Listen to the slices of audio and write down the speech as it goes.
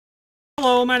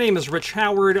Hello, my name is Rich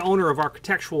Howard, owner of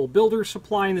Architectural Builder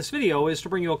Supply, and this video is to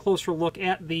bring you a closer look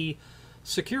at the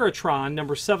Securitron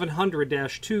number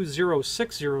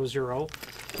 700-20600.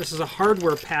 This is a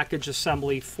hardware package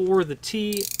assembly for the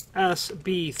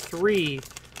Tsb3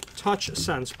 touch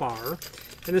sense bar,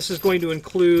 and this is going to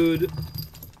include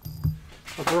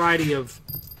a variety of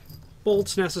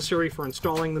bolts necessary for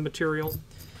installing the material.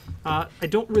 I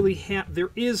don't really have, there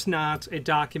is not a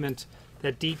document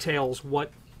that details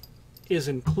what is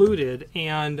included,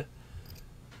 and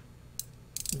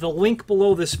the link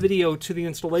below this video to the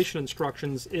installation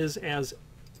instructions is as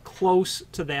close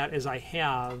to that as I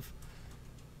have,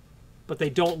 but they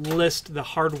don't list the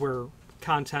hardware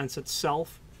contents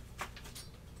itself.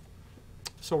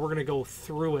 So we're going to go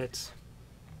through it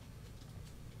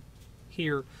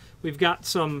here. We've got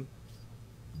some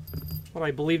what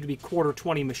I believe to be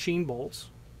 1/4-20 machine bolts,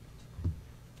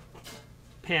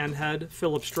 pan head,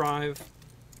 Phillips drive,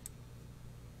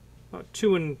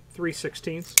 2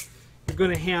 3/16. You're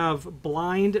going to have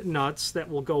blind nuts that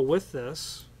will go with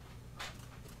this.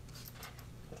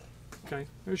 Okay,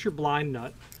 there's your blind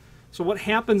nut. So what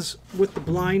happens with the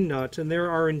blind nut, and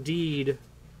there are indeed,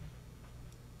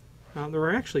 there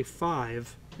are actually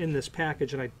 5 in this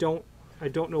package, and I don't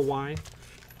know why.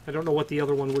 I don't know what the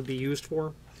other one would be used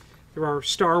for. There are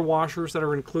star washers that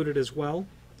are included as well.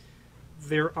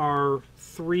 There are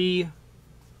 3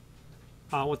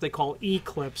 what they call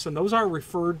E-clips, and those are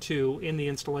referred to in the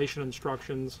installation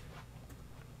instructions.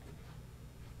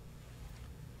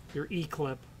 Your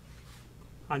E-clip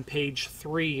on page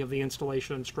 3 of the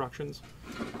installation instructions,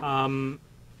 to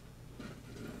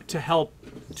help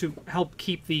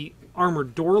keep the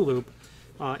armored door loop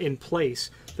in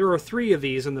place. There are 3 of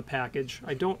these in the package.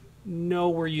 I don't know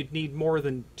where you'd need more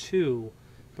than 2,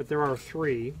 but there are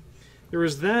 3. There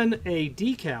is then a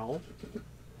decal.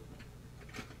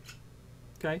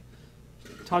 Okay,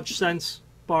 touch sense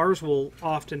bars will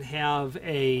often have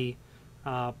a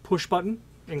push button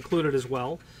included as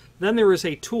well. Then there is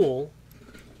a tool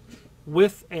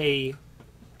with a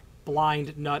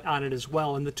blind nut on it as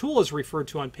well, and the tool is referred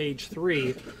to on page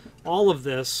 3. All of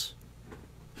this,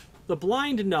 the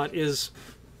blind nut is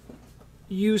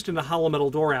used in the hollow metal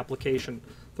door application.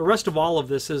 The rest of all of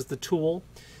this is the tool,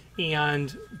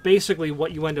 and basically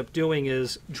what you end up doing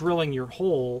is drilling your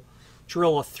hole.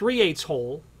 Drill a 3/8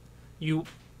 hole, you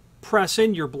press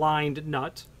in your blind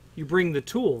nut, you bring the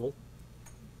tool,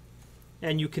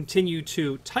 and you continue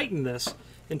to tighten this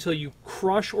until you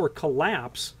crush or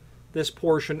collapse this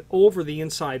portion over the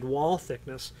inside wall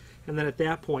thickness, and then at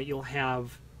that point you'll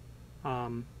have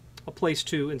a place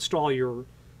to install your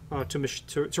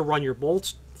to run your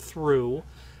bolts through.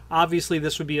 Obviously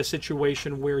this would be a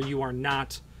situation where you are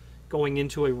not going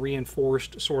into a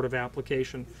reinforced sort of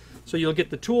application. So you'll get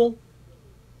the tool,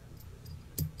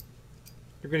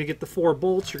 you're going to get the 4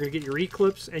 bolts, you're going to get your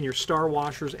E-clips and your star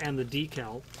washers and the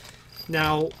decal.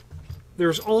 Now,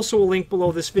 there's also a link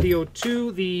below this video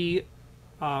to the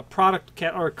product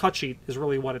cut sheet is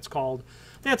really what it's called.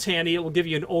 That's handy. It will give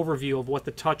you an overview of what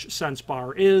the touch sense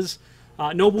bar is.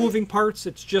 No moving parts.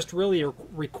 It's just really a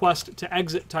request to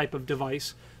exit type of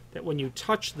device, that when you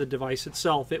touch the device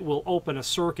itself, it will open a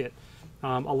circuit,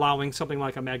 allowing something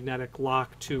like a magnetic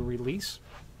lock to release.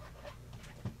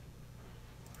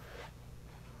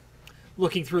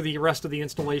 Looking through the rest of the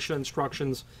installation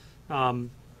instructions,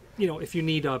 you know, if you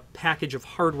need a package of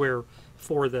hardware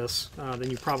for this,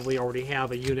 then you probably already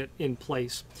have a unit in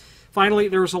place. Finally,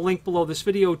 there's a link below this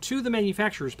video to the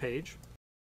manufacturer's page.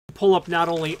 Pull up not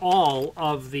only all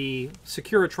of the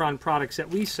Securitron products that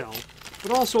we sell,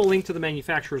 but also a link to the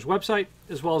manufacturer's website,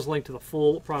 as well as a link to the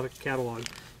full product catalog.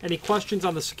 Any questions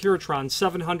on the Securitron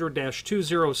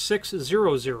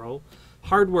 700-20600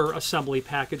 hardware assembly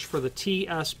package for the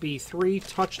Tsb3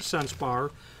 touch sense bar,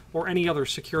 or any other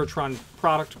Securitron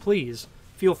product, please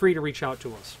feel free to reach out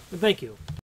to us. And thank you.